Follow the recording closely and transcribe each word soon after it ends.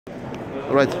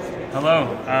Right. Hello.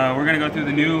 We're going to go through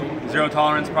the new zero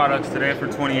tolerance products today for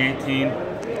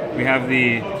 2018. We have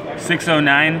the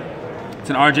 609. It's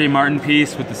an RJ Martin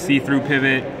piece with the see-through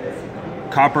pivot,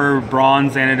 copper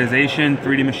bronze anodization,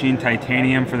 3D machine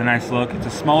titanium for the nice look. It's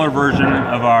a smaller version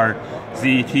of our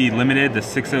ZT Limited, the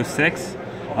 606.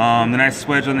 The nice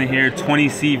swedge on the here, 20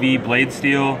 CV blade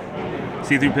steel,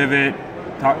 see-through pivot,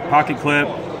 pocket clip,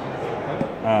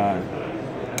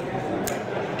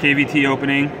 KVT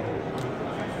opening.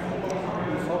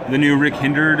 The new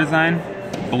ARHADYR design,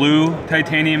 blue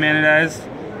titanium anodized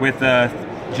with a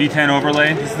G10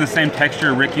 overlay. This is the same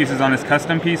texture Rick uses on his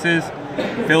custom pieces.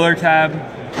 Filler tab,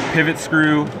 pivot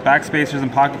screw, back spacers,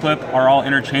 and pocket clip are all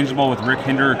interchangeable with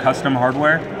ARHADYR custom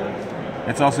hardware.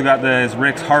 It's also got the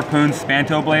Rick's Harpoon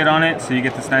Spanto blade on it, so you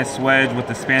get this nice swedge with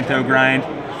the Spanto grind,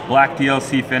 black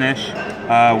DLC finish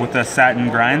with the satin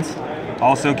grinds.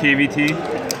 Also KVT,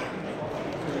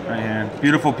 right here.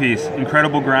 Beautiful piece,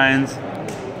 incredible grinds.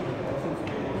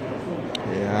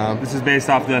 Yeah. This is based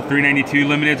off the 392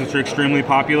 Limiteds, which are extremely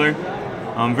popular.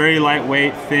 Very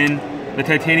lightweight, thin. The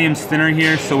titanium's thinner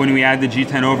here, so when we add the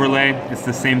G10 overlay, it's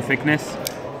the same thickness.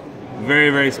 Very,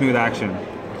 very smooth action.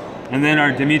 And then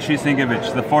our Dimitri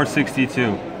Sinkovich, the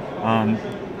 462.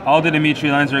 All the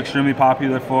Dimitri lines are extremely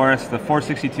popular for us. The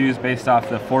 462 is based off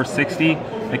the 460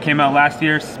 that came out last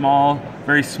year. Small,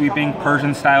 very sweeping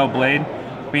Persian style blade.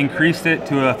 We increased it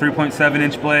to a 3.7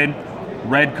 inch blade,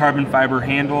 red carbon fiber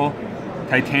handle,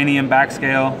 titanium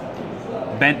backscale,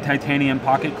 bent titanium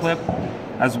pocket clip,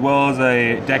 as well as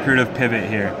a decorative pivot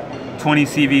here. 20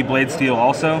 CV blade steel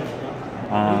also,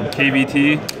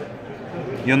 KVT.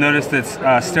 You'll notice that's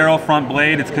sterile front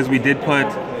blade. It's because we did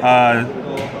put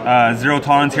zero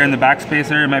tolerance here in the back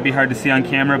spacer. It might be hard to see on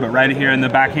camera, but right here in the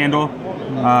back handle,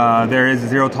 there is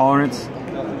zero tolerance.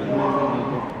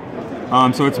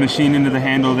 So it's machined into the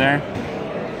handle there.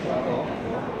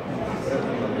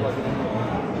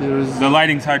 The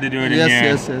lighting's hard to do it in here.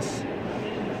 Yes.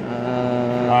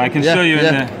 I can show you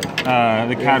in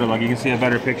the catalog. You can see a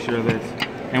better picture of it.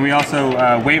 And we also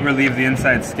weight relieve the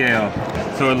inside scale,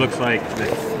 so it looks like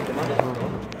this.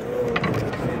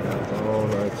 All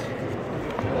right.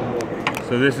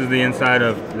 So this is the inside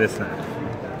of this knife.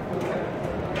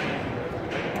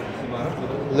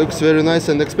 Looks very nice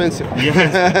and expensive.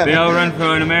 Yes, they all run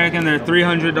for an American. They're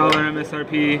 $300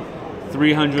 MSRP.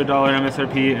 $300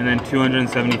 MSRP, and then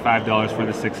 $275 for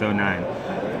the 609.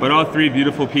 But all three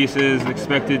beautiful pieces,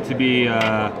 expected to be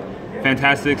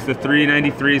fantastic. The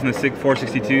 393s and the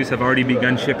 462s have already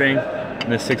begun shipping, and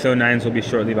the 609s will be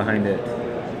shortly behind it.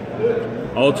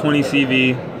 All 20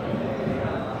 CV.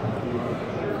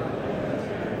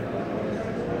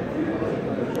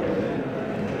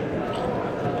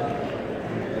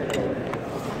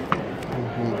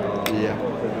 Yeah.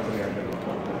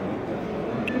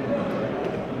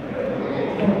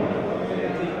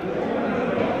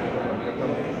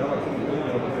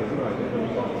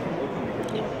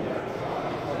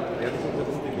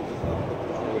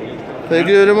 Thank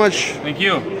you very much. Thank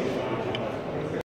you.